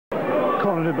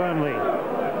Corner to Burnley.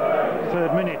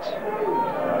 3rd minute.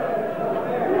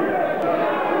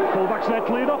 Fullbacks there,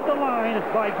 cleared off the line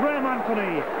by Graham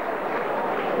Anthony.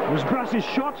 It was Brass's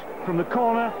shot from the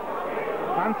corner.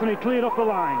 Anthony cleared off the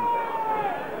line.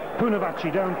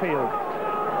 Punavachi downfield.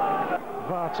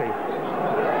 Varty.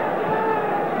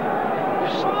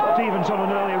 Stevens on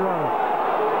an early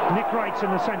run. Nick Wright's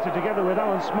in the centre together with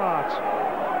Alan Smart.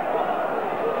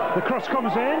 The cross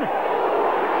comes in.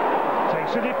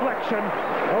 Takes a deflection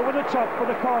over the top for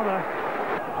the corner.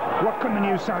 What can the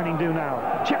new signing do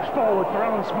now? Chips forward for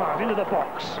Alan Smart into the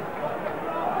box.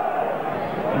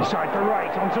 Inside for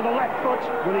Wright, onto the left foot.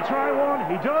 Will he try one?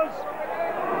 He does.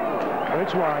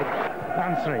 It's wide.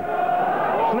 Anthony.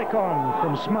 Flick on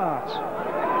from Smart.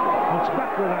 It's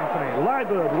back with Anthony.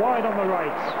 Liebert wide on the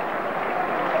right.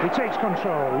 He takes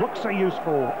control. Looks a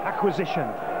useful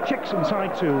acquisition. Checks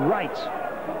inside to Wright.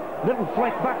 Little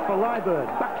flick back for Liebert.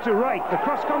 Back to Wright. The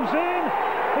cross comes in.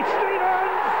 It's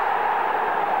Stevens!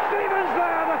 Stevens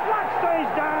there. The flag stays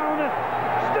down.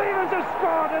 Stevens has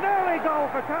scored an early goal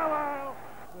for Carlisle.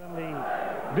 Burnley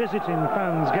visiting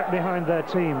fans get behind their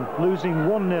team. Losing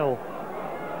 1-0.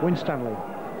 Winstanley.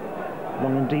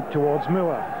 Long and deep towards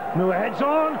Moore. Moore heads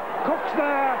on. Cook's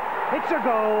there. It's a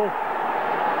goal.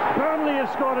 Burnley has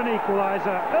scored an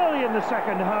equaliser early in the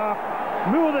second half.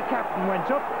 Moore, the captain, went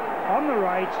up on the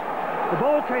right. The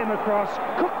ball came across.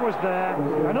 Cook was there.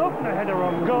 An opener header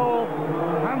on goal.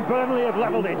 And Burnley have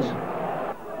levelled it.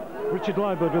 Richard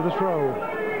Liebert with a throw.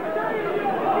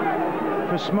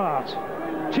 For Smart.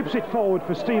 Chips it forward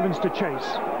for Stevens to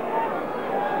chase.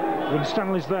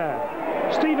 Winstanley's there.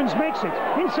 Stevens makes it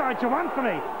inside to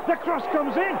Anthony. The cross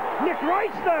comes in. Nick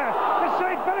Wright's there to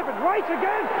save benefit. Wright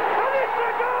again, and it's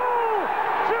a goal!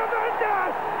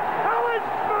 Tremendous! Alan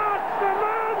Smart's the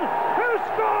man who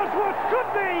scores what could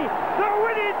be the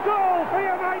winning goal for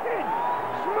United.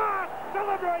 Smart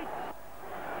celebrates.